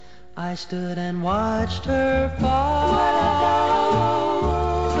I stood and watched her fall,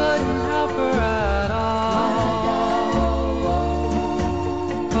 couldn't help her at all.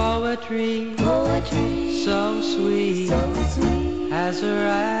 Poetry, so sweet, has her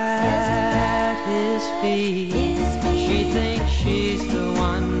at his feet. She thinks she's the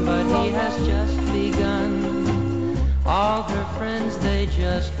one, but he has just begun. All her friends, they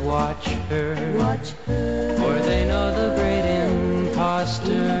just watch her, for they know the great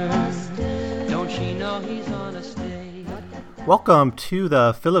imposter. Don't she know he's on a stage? Welcome to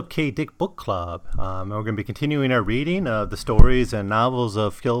the Philip K. Dick Book Club. We're going to be continuing our reading of the stories and novels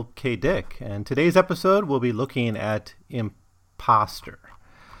of Philip K. Dick. And today's episode, we'll be looking at Imposter.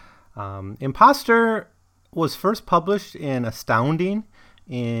 Imposter was first published in Astounding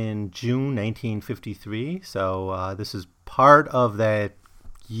in June 1953. So this is part of that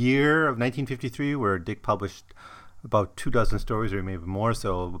year of 1953 where Dick published about 24 stories, or maybe more.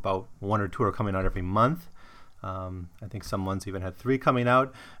 So about 1 or 2 are coming out every month. I think some months even had 3 coming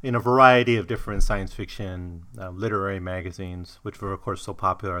out in a variety of different science fiction literary magazines, which were, of course, so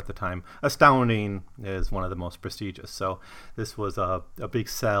popular at the time. Astounding is one of the most prestigious. So this was a big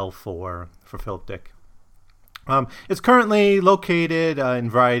sell for Philip Dick. It's currently located in a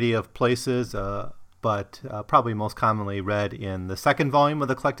variety of places, but probably most commonly read in the second volume of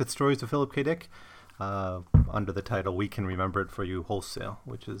the Collected Stories of Philip K. Dick, under the title We Can Remember It For You Wholesale,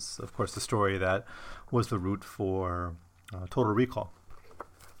 which is, of course, the story that was the root for Total Recall.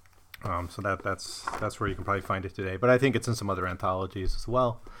 So that's where you can probably find it today. But I think it's in some other anthologies as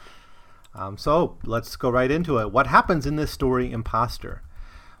well. So let's go right into it. What happens in this story, Imposter?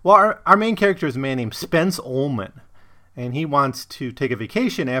 Well, our main character is a man named Spence Ullman, and he wants to take a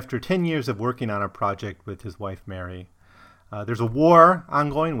vacation after 10 years of working on a project with his wife, Mary. There's a war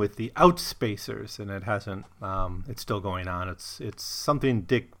ongoing with the Outspacers, and it's still going on. It's something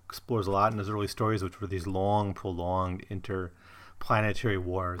Dick explores a lot in his early stories, which were these long, prolonged interplanetary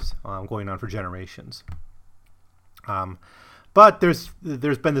wars going on for generations. But there's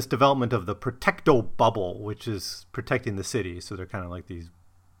been this development of the Protecto Bubble, which is protecting the city. So they're kind of like these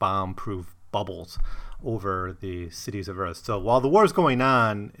bomb-proof bubbles over the cities of Earth. So while the war is going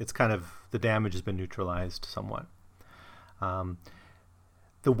on, it's kind of the damage has been neutralized somewhat.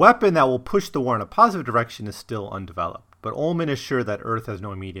 The weapon that will push the war in a positive direction is still undeveloped, but Ullman is sure that Earth has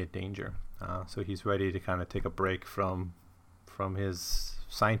no immediate danger. So he's ready to kind of take a break from his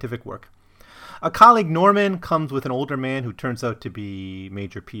scientific work. A colleague, Norman, comes with an older man who turns out to be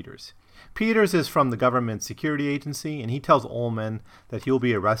Major Peters. Peters is from the government security agency, and he tells Ullman that he'll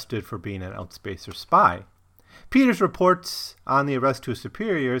be arrested for being an Outspacer spy. Peters reports on the arrest to his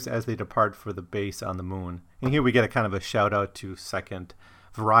superiors as they depart for the base on the moon. And here we get a kind of a shout out to Second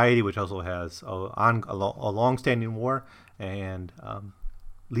Variety, which also has a long-standing war and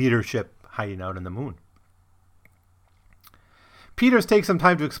leadership hiding out in the moon. Peters takes some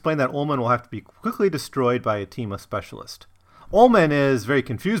time to explain that Ullman will have to be quickly destroyed by a team of specialists. Ullman is very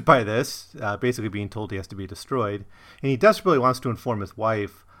confused by this, basically being told he has to be destroyed, and he desperately wants to inform his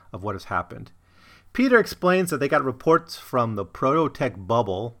wife of what has happened. Peter explains that they got reports from the Prototech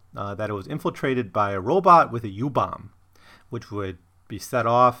bubble that it was infiltrated by a robot with a U-bomb, which would be set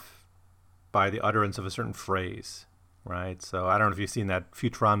off by the utterance of a certain phrase, right? So I don't know if you've seen that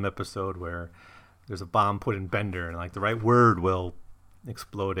Futurama episode where there's a bomb put in Bender and like the right word will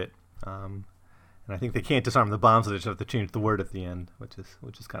explode it. And I think they can't disarm the bomb, so they just have to change the word at the end, which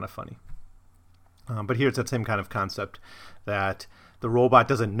is kind of funny. But here it's that same kind of concept that the robot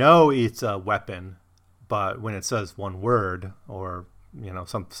doesn't know it's a weapon, but when it says one word or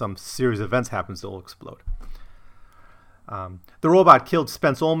some series of events happens, it'll explode. The robot killed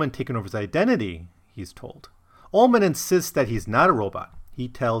Spence Ullman, taking over his identity, he's told. Ullman insists that he's not a robot. He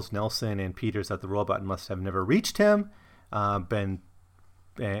tells Nelson and Peters that the robot must have never reached him, and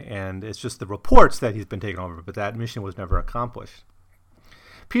it's just the reports that he's been taken over, but that mission was never accomplished.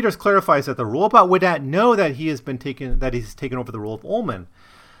 Peters clarifies that the robot would not know that he's taken over the role of Ullman.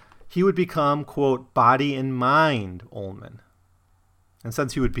 He would become, quote, body and mind Ullman. And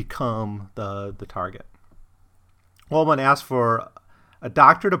since he would become the target. Ullman asks for a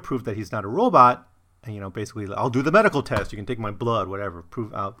doctor to prove that he's not a robot. And, basically, I'll do the medical test. You can take my blood, whatever.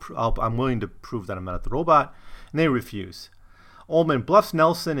 I'm willing to prove that I'm not the robot. And they refuse. Ullman bluffs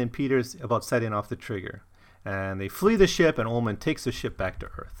Nelson and Peters about setting off the trigger. And they flee the ship, and Ullman takes the ship back to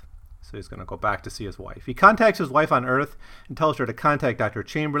Earth. So he's going to go back to see his wife. He contacts his wife on Earth and tells her to contact Dr.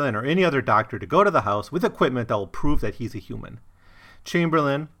 Chamberlain or any other doctor to go to the house with equipment that will prove that he's a human.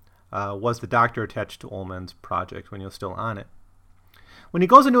 Chamberlain was the doctor attached to Ullman's project when he was still on it. When he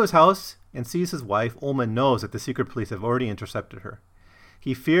goes into his house and sees his wife, Ullman knows that the secret police have already intercepted her.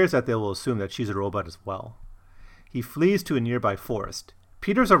 He fears that they will assume that she's a robot as well. He flees to a nearby forest.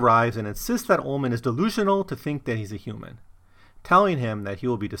 Peters arrives and insists that Ullman is delusional to think that he's a human, telling him that he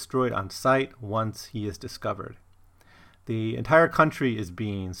will be destroyed on sight once he is discovered. The entire country is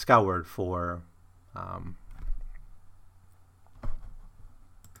being scoured for...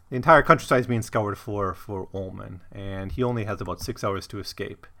 the entire countryside is being scoured for Ullman, and he only has about 6 hours to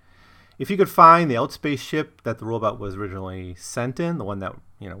escape. If he could find the outspace ship that the robot was originally sent in, the one that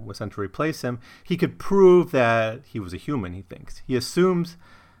was sent to replace him, he could prove that he was a human, he thinks. He assumes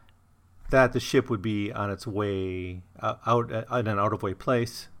that the ship would be on its way out in an out-of-way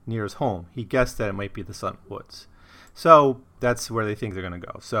place near his home. He guessed that it might be the Sun Woods. So that's where they think they're going to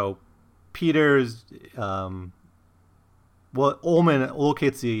go. So Peters... Ullman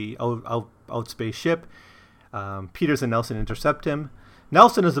locates the outspace ship. Peters and Nelson intercept him.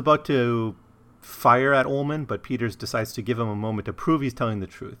 Nelson is about to fire at Ullman, but Peters decides to give him a moment to prove he's telling the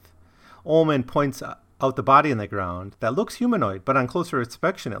truth. Ullman points out the body in the ground that looks humanoid, but on closer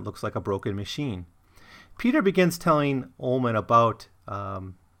inspection it looks like a broken machine. Peter begins telling Ullman about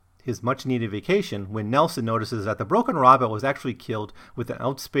his much-needed vacation when Nelson notices that the broken robot was actually killed with an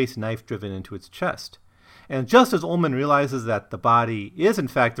outspace knife driven into its chest. And just as Ullman realizes that the body is in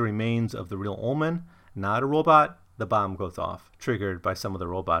fact the remains of the real Ullman, not a robot, the bomb goes off, triggered by some of the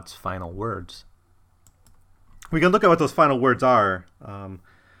robot's final words. We can look at what those final words are. Ullman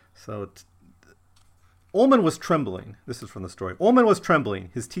was trembling. This is from the story. Ullman was trembling.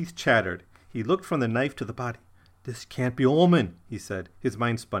 His teeth chattered. He looked from the knife to the body. "This can't be Ullman," he said. His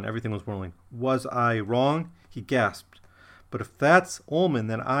mind spun. Everything was whirling. "Was I wrong?" He gasped. "But if that's Ullman,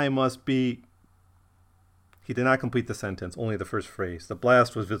 then I must be..." He did not complete the sentence, only the first phrase. The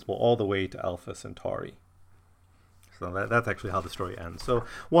blast was visible all the way to Alpha Centauri. So that's actually how the story ends. So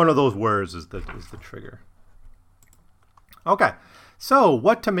one of those words is the trigger. Okay, so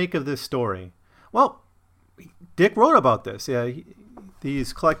what to make of this story? Well, Dick wrote about this.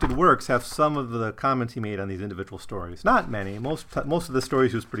 These collected works have some of the comments he made on these individual stories. Not many. Most of the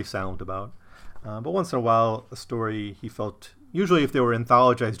stories he was pretty silent about. But once in a while, a story he felt, usually if they were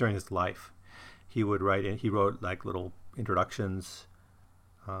anthologized during his life, he would write in. He wrote like little introductions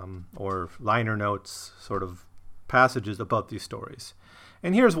or liner notes, sort of passages about these stories.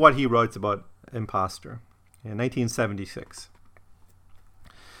 And here's what he writes about Imposter in 1976.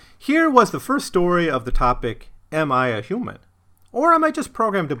 "Here was the first story of the topic, am I a human? Or am I just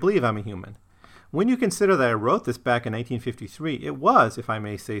programmed to believe I'm a human? When you consider that I wrote this back in 1953, it was, if I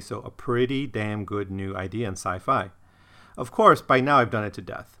may say so, a pretty damn good new idea in sci-fi. Of course, by now I've done it to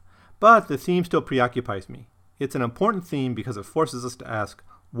death. But the theme still preoccupies me. It's an important theme because it forces us to ask,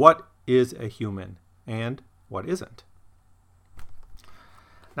 what is a human and what isn't?"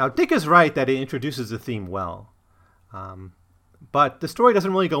 Now, Dick is right that it introduces the theme well. But the story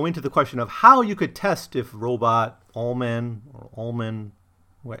doesn't really go into the question of how you could test if robot Ullman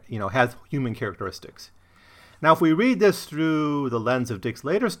has human characteristics. Now, if we read this through the lens of Dick's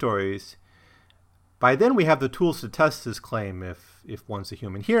later stories, by then we have the tools to test his claim if one's a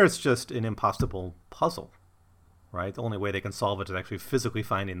human. Here it's just an impossible puzzle, right? The only way they can solve it is actually physically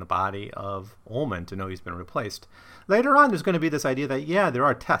finding the body of Ullman to know he's been replaced. Later on, there's going to be this idea that, there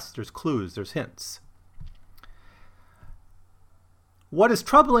are tests, there's clues, there's hints. What is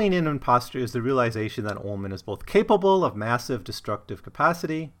troubling in Imposter is the realization that Ullman is both capable of massive destructive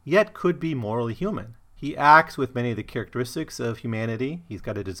capacity, yet could be morally human. He acts with many of the characteristics of humanity. He's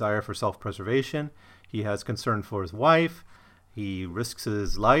got a desire for self-preservation. He has concern for his wife. He risks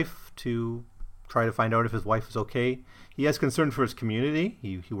his life to try to find out if his wife is okay. He has concern for his community.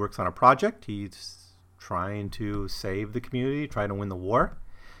 He works on a project. He's trying to save the community, trying to win the war.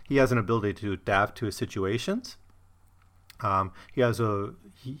 He has an ability to adapt to his situations.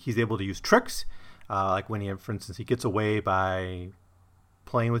 He's able to use tricks, like when for instance, he gets away by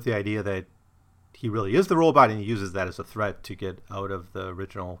playing with the idea that he really is the robot, and he uses that as a threat to get out of the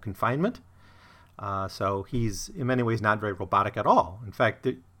original confinement. So he's in many ways not very robotic at all. In fact,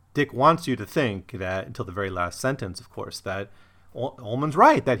 Dick wants you to think that, until the very last sentence, of course, that Ullman's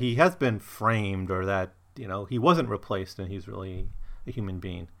right, that he has been framed, or that he wasn't replaced and he's really a human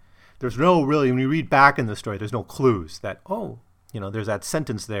being. There's no really, when you read back in the story, there's no clues that, there's that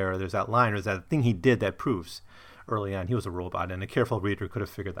sentence there, or there's that line, or there's that thing he did that proves early on he was a robot, and a careful reader could have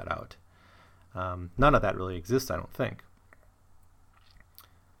figured that out. None of that really exists, I don't think.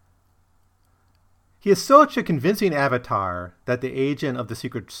 He is such a convincing avatar that the agent of the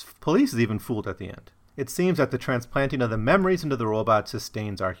secret police is even fooled at the end. It seems that the transplanting of the memories into the robot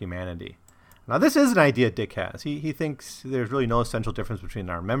sustains our humanity. Now, this is an idea Dick has. He thinks there's really no essential difference between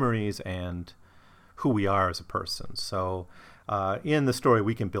our memories and who we are as a person. So In the story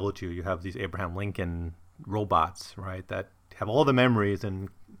We Can Build You, you have these Abraham Lincoln robots, right, that have all the memories and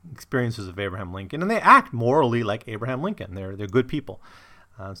experiences of Abraham Lincoln, and they act morally like Abraham Lincoln. They're good people.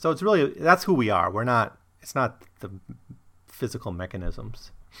 So it's really, that's who we are. We're not, it's not the physical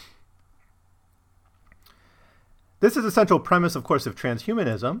mechanisms. This is the central premise, of course, of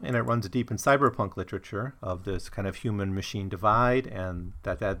transhumanism, and it runs deep in cyberpunk literature of this kind of human-machine divide, and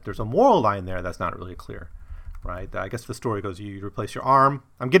that there's a moral line there that's not really clear, right? I guess the story goes, you replace your arm.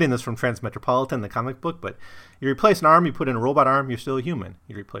 I'm getting this from Transmetropolitan, the comic book, but you replace an arm, you put in a robot arm, you're still human.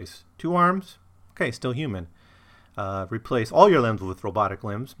 You replace 2 arms, okay, still human. Replace all your limbs with robotic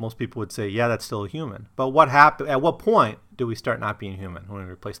limbs. Most people would say, yeah, that's still human. But at what point do we start not being human? When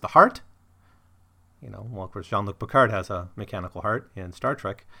we replace the heart? Well, of course, Jean-Luc Picard has a mechanical heart in Star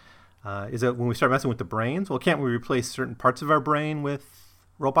Trek. Is it when we start messing with the brains? Well, can't we replace certain parts of our brain with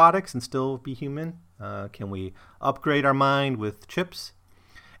robotics and still be human? Can we upgrade our mind with chips?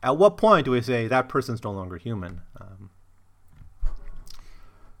 At what point do we say that person's no longer human?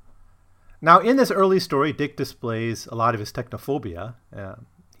 Now, in this early story, Dick displays a lot of his technophobia.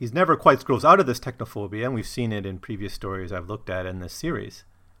 He's never quite grows out of this technophobia, and we've seen it in previous stories I've looked at in this series.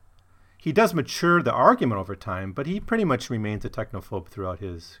 He does mature the argument over time, but he pretty much remains a technophobe throughout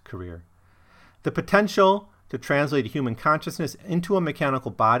his career. The potential to translate human consciousness into a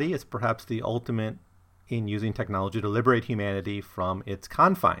mechanical body is perhaps the ultimate in using technology to liberate humanity from its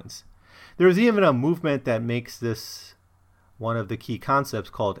confines. There is even a movement that makes this one of the key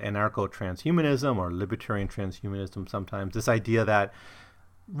concepts called anarcho-transhumanism or libertarian transhumanism sometimes. This idea that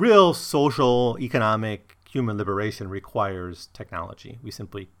real social, economic, human liberation requires technology. We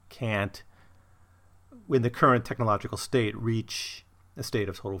simply can't, in the current technological state, reach a state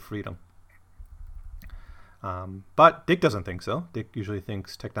of total freedom. But Dick doesn't think so. Dick usually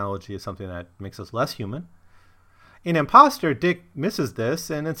thinks technology is something that makes us less human. In Imposter, Dick misses this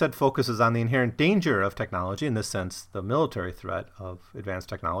and instead focuses on the inherent danger of technology, in this sense, the military threat of advanced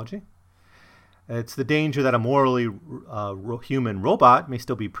technology. It's the danger that a morally human robot may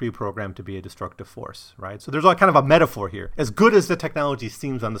still be pre-programmed to be a destructive force, right? So there's kind of a metaphor here. As good as the technology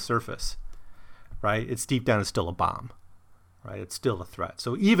seems on the surface, right, it's deep down, it's still a bomb, right? It's still a threat.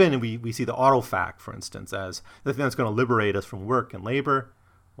 So even we see the autofac, for instance, as the thing that's going to liberate us from work and labor,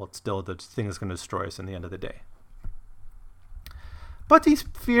 well, it's still the thing that's going to destroy us in the end of the day. But these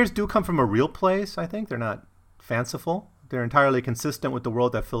fears do come from a real place, I think. They're not fanciful. They're entirely consistent with the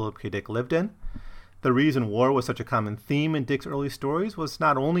world that Philip K. Dick lived in. The reason war was such a common theme in Dick's early stories was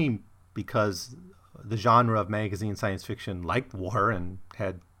not only because the genre of magazine science fiction liked war and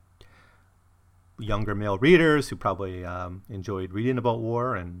had younger male readers who probably enjoyed reading about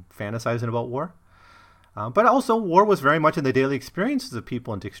war and fantasizing about war, but also war was very much in the daily experiences of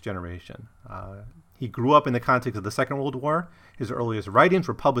people in Dick's generation. He grew up in the context of the Second World War. His earliest writings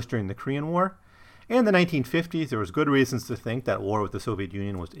were published during the Korean War. In the 1950s, there was good reasons to think that war with the Soviet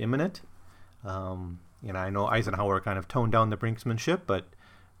Union was imminent. I know Eisenhower kind of toned down the brinksmanship, but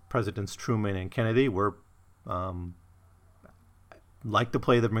Presidents Truman and Kennedy were liked to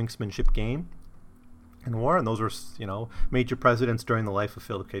play the brinksmanship game in war, and those were major presidents during the life of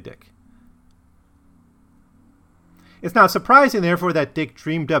Philip K. Dick. It's not surprising, therefore, that Dick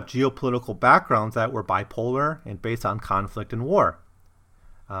dreamed up geopolitical backgrounds that were bipolar and based on conflict and war.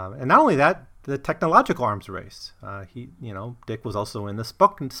 And not only that, the technological arms race. Dick was also in the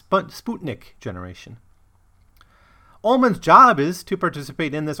Sputnik generation. Ullman's job is to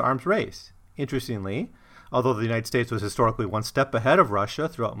participate in this arms race. Interestingly, although the United States was historically one step ahead of Russia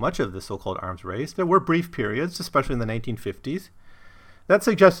throughout much of the so-called arms race, there were brief periods, especially in the 1950s, that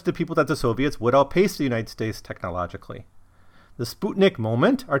suggested to people that the Soviets would outpace the United States technologically. The Sputnik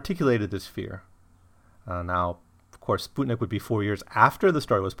moment articulated this fear. Now, of course, Sputnik would be 4 years after the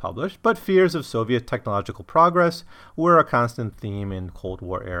story was published, but fears of Soviet technological progress were a constant theme in Cold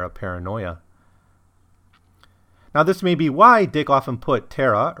War era paranoia. Now, this may be why Dick often put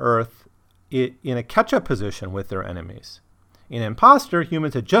Terra, Earth, in a catch-up position with their enemies. In Imposter,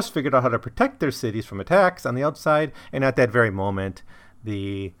 humans had just figured out how to protect their cities from attacks on the outside, and at that very moment,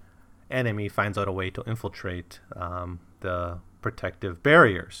 the enemy finds out a way to infiltrate the protective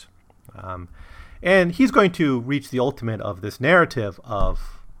barriers. And he's going to reach the ultimate of this narrative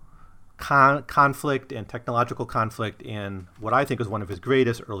of conflict and technological conflict in what I think is one of his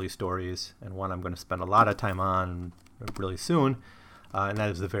greatest early stories, and one I'm going to spend a lot of time on really soon, and that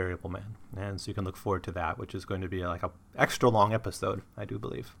is The Variable Man. And so you can look forward to that, which is going to be like an extra long episode, I do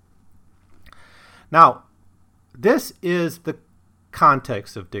believe. Now, this is the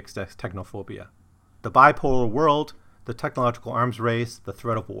context of Dick's technophobia. The bipolar world, the technological arms race, the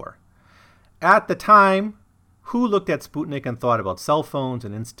threat of war. At the time, who looked at Sputnik and thought about cell phones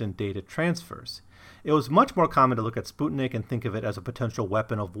and instant data transfers? It was much more common to look at Sputnik and think of it as a potential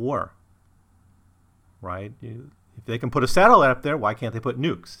weapon of war. Right? If they can put a satellite up there, why can't they put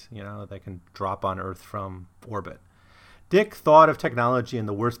nukes? They can drop on Earth from orbit. Dick thought of technology in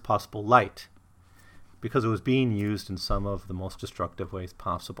the worst possible light because it was being used in some of the most destructive ways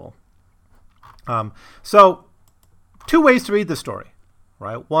possible. So, two ways to read the story,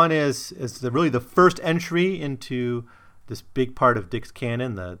 right? One is really the first entry into this big part of Dick's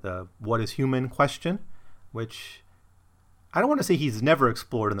canon, the what is human question, which I don't want to say he's never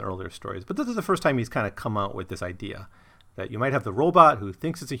explored in the earlier stories, but this is the first time he's kind of come out with this idea that you might have the robot who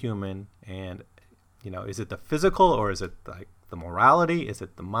thinks it's a human, and is it the physical or is it like the morality? Is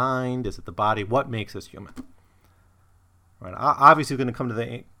it the mind? Is it the body? What makes us human? Right. Obviously, we're going to come to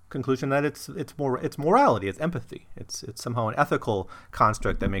the conclusion that it's morality, it's empathy, it's somehow an ethical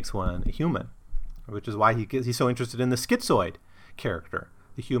construct that makes one human, which is why he's so interested in the schizoid character,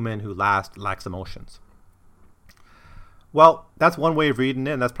 the human who lacks emotions. Well, that's one way of reading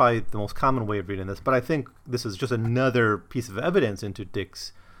it, and that's probably the most common way of reading this. But I think this is just another piece of evidence into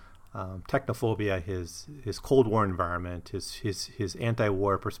Dick's technophobia, his Cold War environment, his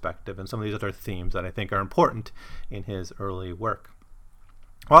anti-war perspective, and some of these other themes that I think are important in his early work.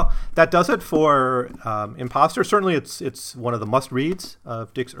 Well, that does it for Imposter. Certainly, it's one of the must-reads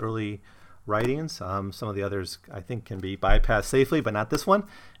of Dick's early writings. Some of the others I think can be bypassed safely, but not this one.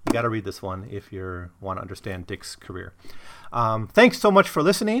 You got to read this one if you want to understand Dick's career. Thanks so much for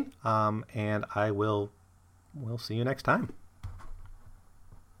listening, and we'll see you next time.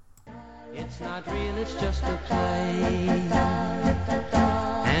 It's not real, it's just a play,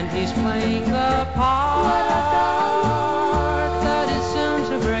 and he's playing the part